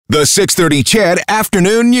The 6:30 CHED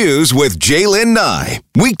Afternoon News with Jaylen Nye.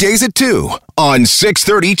 Weekdays at 2 on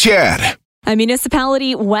 6:30 CHED. A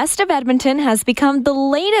municipality west of Edmonton has become the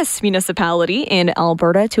latest municipality in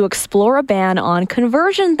Alberta to explore a ban on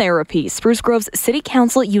conversion therapy. Spruce Grove's City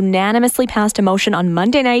Council unanimously passed a motion on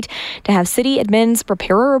Monday night to have city admins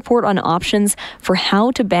prepare a report on options for how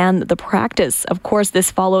to ban the practice. Of course, this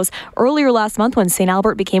follows earlier last month when St.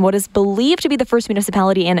 Albert became what is believed to be the first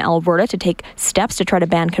municipality in Alberta to take steps to try to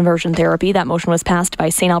ban conversion therapy. That motion was passed by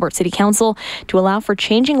St. Albert City Council to allow for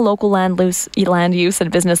changing local land use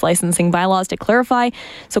and business licensing bylaws to clarify.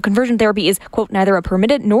 So conversion therapy is, quote, neither a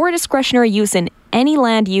permitted nor a discretionary use in any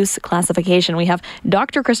land use classification. We have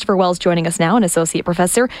Dr. Christopher Wells joining us now, an associate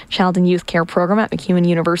professor, Child and Youth Care Program at MacEwan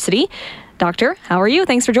University. Doctor, how are you?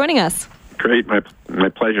 Thanks for joining us. Great. My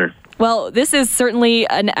pleasure. Well, this is certainly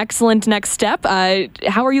an excellent next step.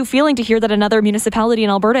 How are you feeling to hear that another municipality in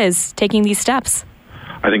Alberta is taking these steps?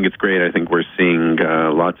 I think it's great. I think we're seeing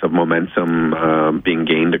lots of momentum being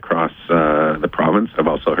gained across the province. I've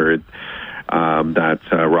also heard that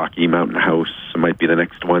Rocky Mountain House might be the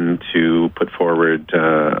next one to put forward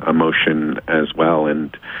a motion as well.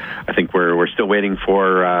 And I think we're still waiting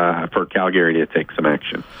for Calgary to take some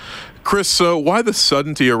action. Chris, why the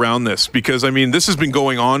suddenty around this? Because, I mean, this has been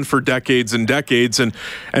going on for decades and decades, and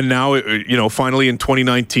now, finally in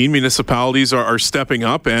 2019, municipalities are stepping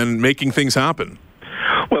up and making things happen.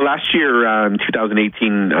 Well, last year, in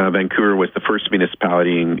 2018, Vancouver was the first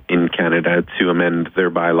municipality in Canada to amend their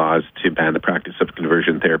bylaws to ban the practice of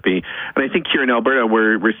conversion therapy. And I think here in Alberta,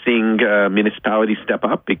 we're seeing municipalities step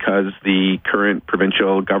up because the current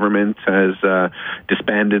provincial government has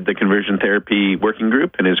disbanded the conversion therapy working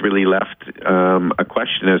group and has really left a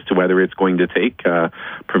question as to whether it's going to take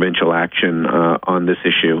provincial action on this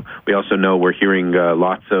issue. We also know we're hearing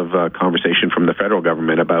lots of conversation from the federal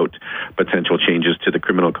government about potential changes to the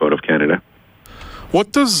Criminal Code of Canada.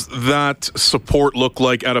 What does that support look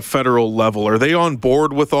like at a federal level? Are they on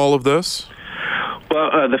board with all of this?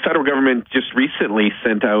 Well, the federal government just recently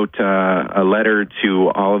sent out a letter to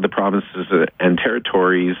all of the provinces and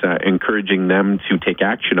territories encouraging them to take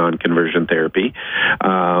action on conversion therapy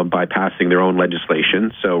by passing their own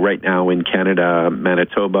legislation. So right now in Canada,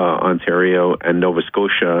 Manitoba, Ontario, and Nova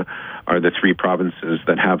Scotia are the three provinces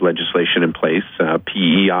that have legislation in place.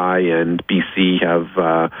 PEI and BC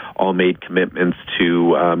have all made commitments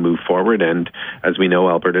to move forward. And as we know,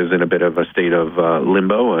 Alberta is in a bit of a state of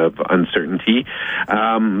limbo, of uncertainty.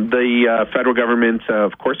 The federal government,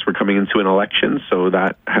 of course, we're coming into an election, so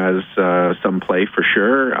that has some play for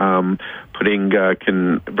sure. Putting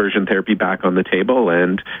conversion therapy back on the table.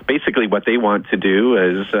 And basically what they want to do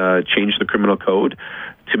is change the criminal code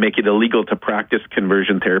to make it illegal to practice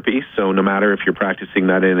conversion therapy. So no matter if you're practicing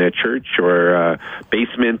that in a church or a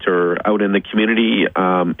basement or out in the community,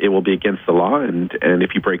 it will be against the law. And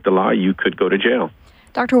if you break the law, you could go to jail.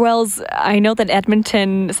 Dr. Wells, I know that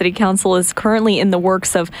Edmonton City Council is currently in the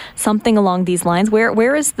works of something along these lines.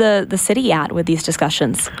 Where is the city at with these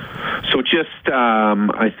discussions? So just,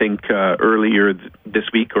 I think earlier this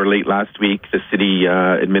week or late last week, the city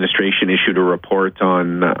administration issued a report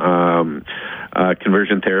on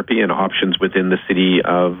conversion therapy and options within the city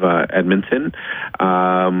of Edmonton.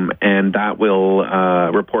 And that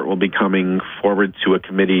report will be coming forward to a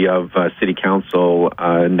committee of City Council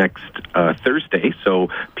next Thursday. So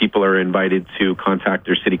people are invited to contact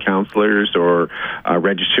their city councillors or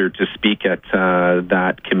register to speak at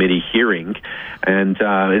that committee hearing. And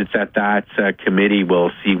it's at that committee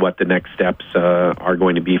we'll see what the next steps are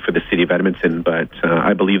going to be for the city of Edmonton. But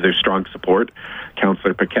I believe there's strong support.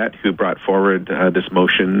 Councillor Paquette, who brought forward this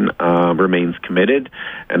motion, remains committed.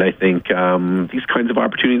 And I think these kinds of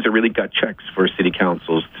opportunities are really gut checks for city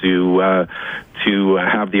councils to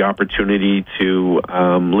have the opportunity to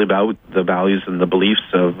live out the values and the beliefs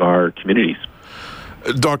of our communities.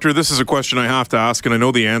 Doctor, this is a question I have to ask, and I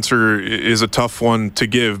know the answer is a tough one to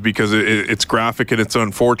give because it's graphic and it's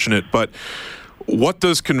unfortunate, but what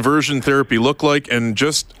does conversion therapy look like, and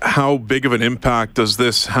just how big of an impact does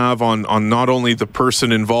this have on not only the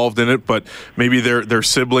person involved in it, but maybe their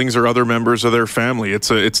siblings or other members of their family? It's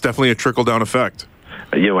definitely a trickle-down effect.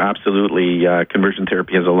 Absolutely. Conversion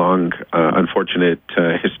therapy has a long, unfortunate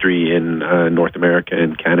history in North America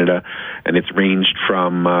and Canada, and it's ranged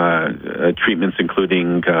from treatments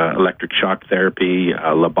including electric shock therapy,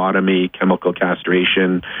 lobotomy, chemical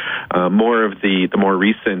castration. More of the more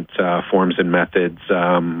recent forms and methods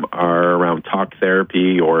are around talk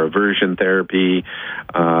therapy or aversion therapy.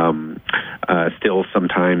 Still,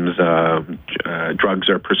 sometimes drugs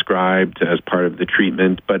are prescribed as part of the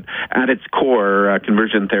treatment. But at its core,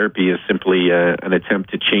 conversion therapy is simply an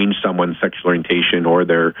attempt to change someone's sexual orientation or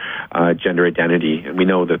their gender identity. And we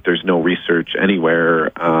know that there's no research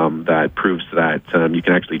anywhere that proves that you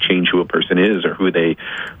can actually change who a person is or who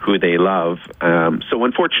they love. So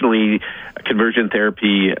unfortunately, conversion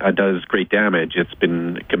therapy does great damage. It's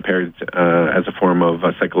been compared as a form of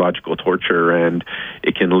psychological torture, and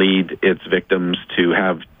it can lead its victims to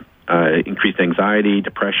have increased anxiety,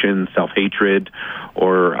 depression, self-hatred,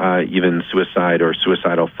 or even suicide or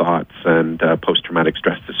suicidal thoughts and post-traumatic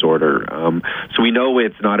stress disorder. So we know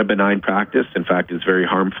it's not a benign practice. In fact, it's very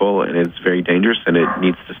harmful and it's very dangerous, and it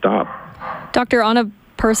needs to stop. Doctor, on a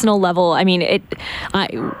personal level, I mean,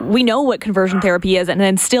 we know what conversion therapy is, and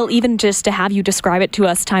then still, even just to have you describe it to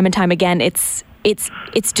us time and time again, it's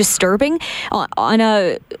disturbing. On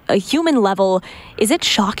a human level, is it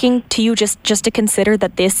shocking to you just to consider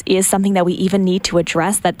that this is something that we even need to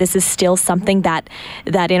address, that this is still something that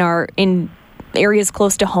in areas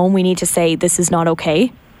close to home we need to say this is not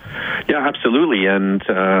okay? Yeah, absolutely. And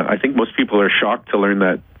I think most people are shocked to learn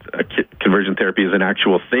that conversion therapy is an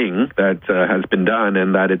actual thing that has been done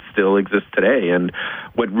and that it still exists today. And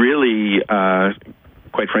what really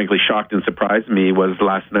quite frankly shocked and surprised me was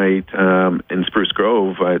last night in Spruce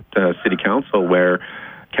Grove at City Council, where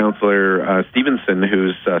Councillor Stevenson,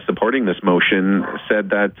 who's supporting this motion, said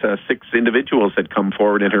that 6 individuals had come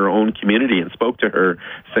forward in her own community and spoke to her,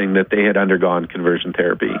 saying that they had undergone conversion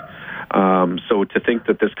therapy. So to think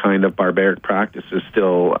that this kind of barbaric practice is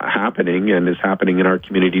still happening and is happening in our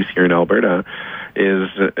communities here in Alberta is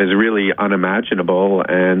really unimaginable.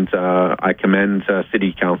 And I commend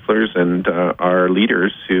city councillors and our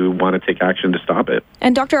leaders who want to take action to stop it.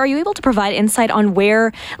 And Doctor, are you able to provide insight on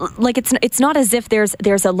where, like, it's not as if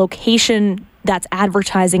there's a location that's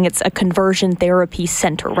advertising it's a conversion therapy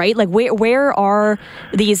center, right? Like, where are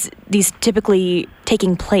these typically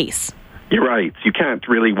taking place? You're right. You can't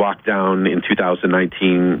really walk down in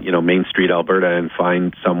 2019, Main Street, Alberta, and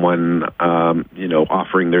find someone,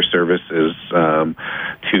 offering their services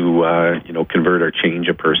to convert or change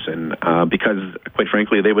a person, because, quite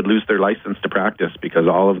frankly, they would lose their license to practice, because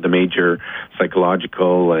all of the major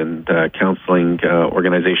psychological and counseling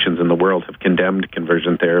organizations in the world have condemned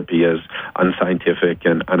conversion therapy as unscientific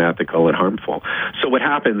and unethical and harmful. So what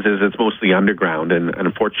happens is it's mostly underground, and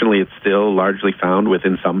unfortunately it's still largely found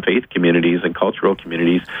within some faith communities and cultural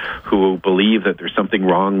communities who believe that there's something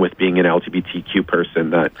wrong with being an LGBTQ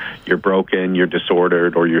person, that you're broken, you're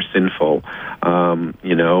disordered, or you're sinful,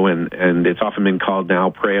 and it's often been called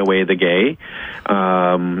now pray away the gay,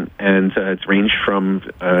 and it's ranged from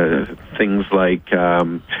things like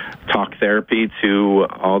talk therapy to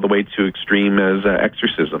all the way to extreme as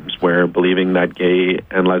exorcisms, where believing that gay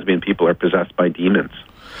and lesbian people are possessed by demons.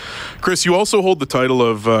 Chris, you also hold the title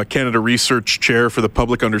of Canada Research Chair for the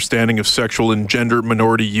Public Understanding of Sexual and Gender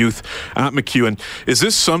Minority Youth at MacEwan. Is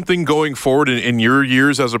this something going forward in your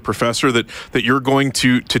years as a professor that you're going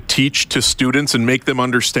to teach to students and make them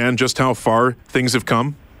understand just how far things have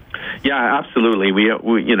come? Yeah, absolutely.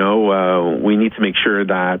 We need to make sure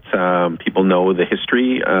that people know the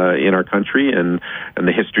history in our country and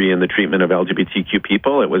the history and the treatment of LGBTQ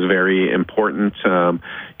people. It was very important,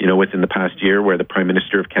 within the past year, where the Prime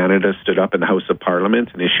Minister of Canada stood up in the House of Parliament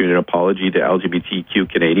and issued an apology to LGBTQ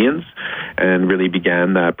Canadians and really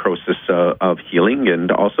began that process of healing,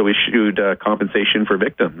 and also issued compensation for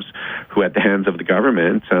victims who, at the hands of the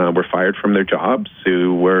government, were fired from their jobs,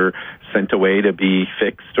 who were sent away to be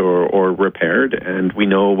fixed or repaired, and we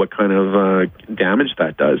know what kind of damage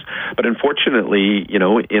that does. But unfortunately,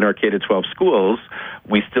 in our K-12 schools,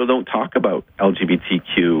 we still don't talk about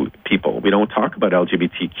LGBTQ people. We don't talk about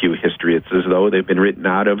LGBTQ history. It's as though they've been written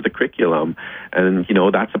out of the curriculum, and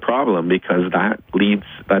that's a problem, because that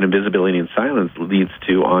invisibility and silence leads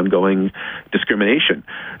to ongoing discrimination.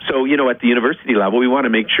 So, at the university level, we want to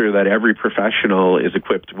make sure that every professional is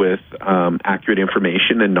equipped with accurate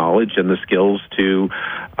information and knowledge and the skills to,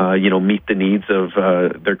 meet the needs of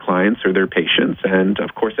their clients or their patients. And,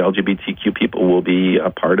 of course, LGBTQ people will be a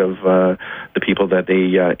part of the people that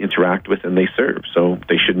they interact with and they serve. So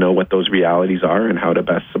they should know what those realities are and how to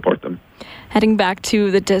best support them. Heading back to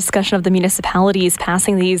the discussion of the municipalities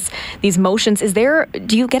passing these motions,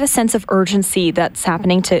 do you get a sense of urgency that's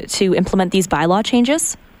happening to implement these bylaw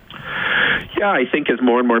changes? Yeah, I think as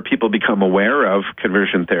more and more people become aware of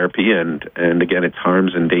conversion therapy and again its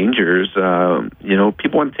harms and dangers,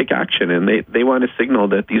 people want to take action, and they want to signal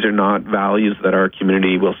that these are not values that our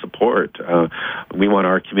community will support. We want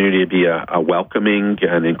our community to be a welcoming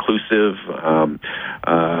and inclusive,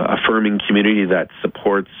 affirming community that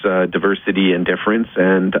supports diversity and difference.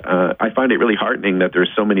 And I find it really heartening that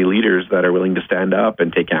there's so many leaders that are willing to stand up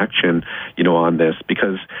and take action, on this,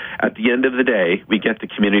 because at the end of the day, we get the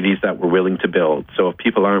communities that we're willing to build. So if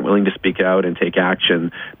people aren't willing to speak out and take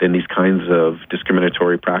action, then these kinds of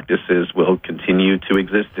discriminatory practices will continue to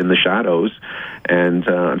exist in the shadows. And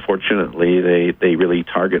unfortunately, they really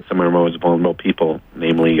target some of our most vulnerable people,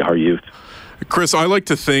 namely our youth. Chris, I like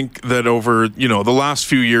to think that over, the last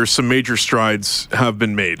few years, some major strides have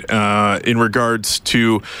been made in regards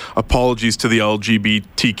to apologies to the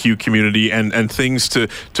LGBTQ community and things to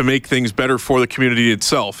make things better for the community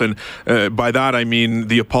itself. And by that, I mean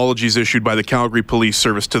the apologies issued by the Calgary Police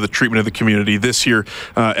Service to the treatment of the community. This year,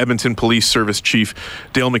 Edmonton Police Service Chief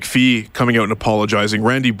Dale McPhee coming out and apologizing.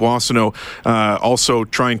 Randy Boissonneau also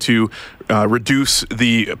trying to reduce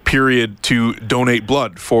the period to donate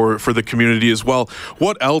blood for the community as well.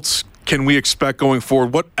 What else can we expect going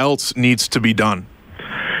forward? What else needs to be done?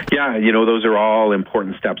 Yeah, those are all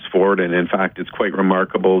important steps forward, and in fact, it's quite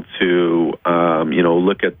remarkable to,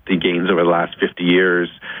 look at the gains over the last 50 years.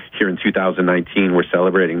 Here in 2019, we're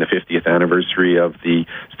celebrating the 50th anniversary of the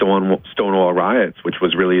Stonewall riots, which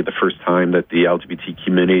was really the first time that the LGBT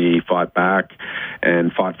community fought back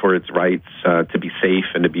and fought for its rights to be safe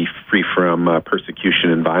and to be free from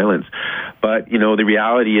persecution and violence. But, the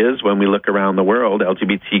reality is, when we look around the world,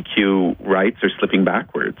 LGBTQ rights are slipping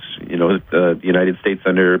backwards. The United States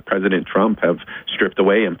under President Trump have stripped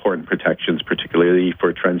away important protections, particularly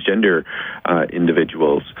for transgender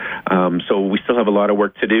individuals. So we still have a lot of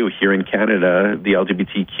work to do. Here in Canada, the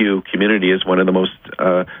LGBTQ community is one of the most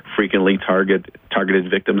frequently targeted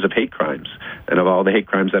victims of hate crimes. And of all the hate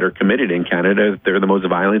crimes that are committed in Canada, they're the most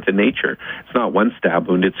violent in nature. It's not one stab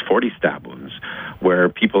wound, it's 40 stab wounds, where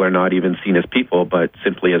people are not even seen as people, but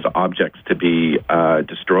simply as objects to be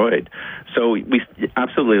destroyed. So we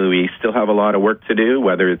still have a lot of work to do,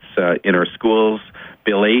 whether it's in our schools.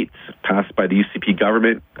 Bill 8, passed by the UCP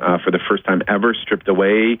government, for the first time ever, stripped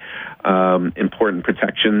away important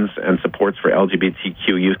protections and supports for LGBTQ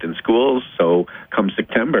youth in schools. So come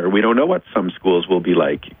September, we don't know what some schools will be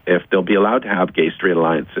like, if they'll be allowed to have gay-straight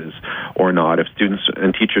alliances or not, if students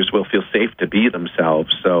and teachers will feel safe to be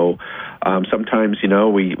themselves. So sometimes,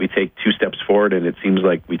 we take two steps forward, and it seems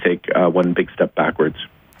like we take one big step backwards.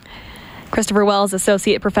 Christopher Wells,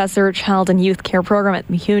 Associate Professor, Child and Youth Care Program at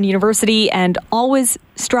MacEwan University, and always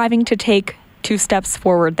striving to take two steps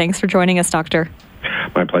forward. Thanks for joining us, Doctor.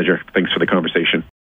 My pleasure. Thanks for the conversation.